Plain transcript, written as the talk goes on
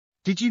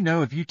Did you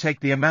know if you take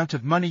the amount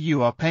of money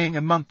you are paying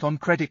a month on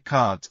credit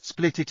cards,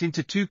 split it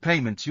into 2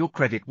 payments, your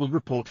credit will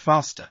report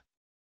faster.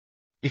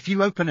 If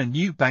you open a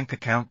new bank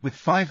account with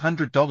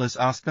 $500,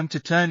 ask them to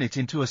turn it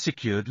into a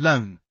secured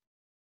loan.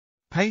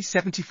 Pay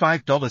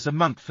 $75 a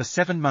month for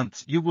 7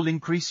 months, you will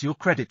increase your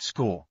credit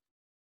score.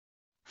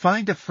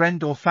 Find a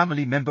friend or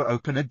family member,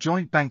 open a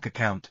joint bank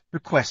account,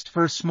 request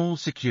for a small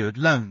secured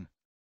loan.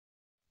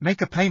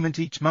 Make a payment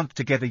each month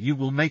together, you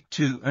will make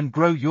 2 and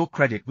grow your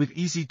credit with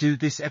easy. Do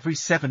this every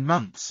 7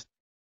 months.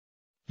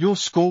 Your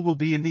score will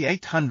be in the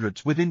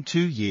 800s within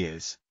 2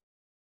 years.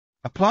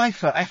 Apply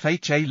for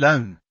FHA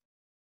loan.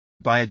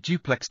 Buy a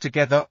duplex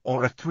together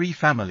or a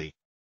 3-family.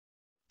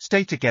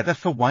 Stay together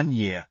for 1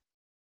 year.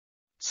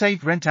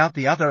 Save, rent out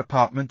the other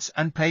apartments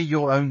and pay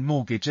your own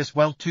mortgage as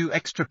well. 2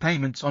 extra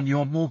payments on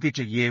your mortgage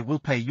a year will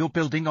pay your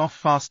building off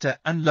faster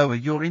and lower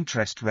your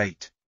interest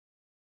rate.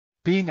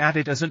 Being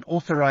added as an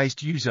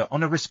authorized user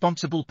on a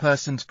responsible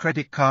person's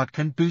credit card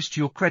can boost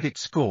your credit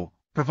score,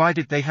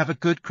 provided they have a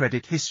good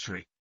credit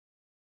history.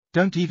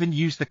 Don't even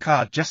use the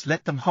card, just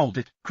let them hold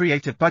it,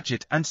 create a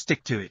budget and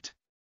stick to it.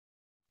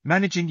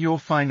 Managing your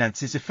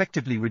finances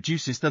effectively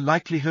reduces the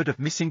likelihood of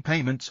missing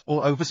payments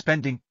or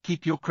overspending.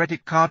 Keep your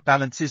credit card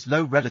balances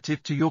low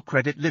relative to your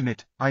credit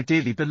limit,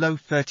 ideally below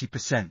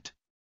 30%.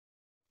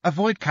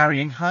 Avoid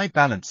carrying high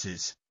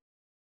balances.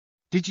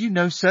 Did you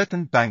know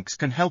certain banks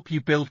can help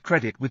you build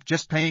credit with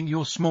just paying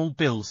your small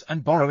bills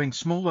and borrowing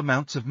small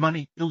amounts of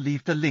money? I'll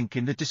leave the link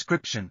in the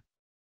description.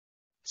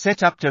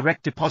 Set up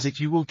direct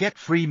deposit, you will get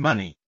free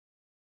money.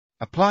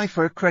 Apply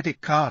for a credit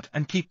card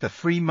and keep the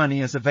free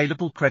money as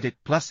available credit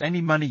plus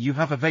any money you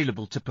have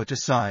available to put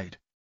aside.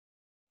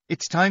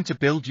 It's time to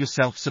build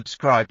yourself.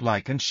 Subscribe,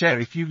 like and share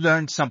if you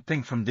learned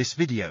something from this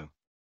video.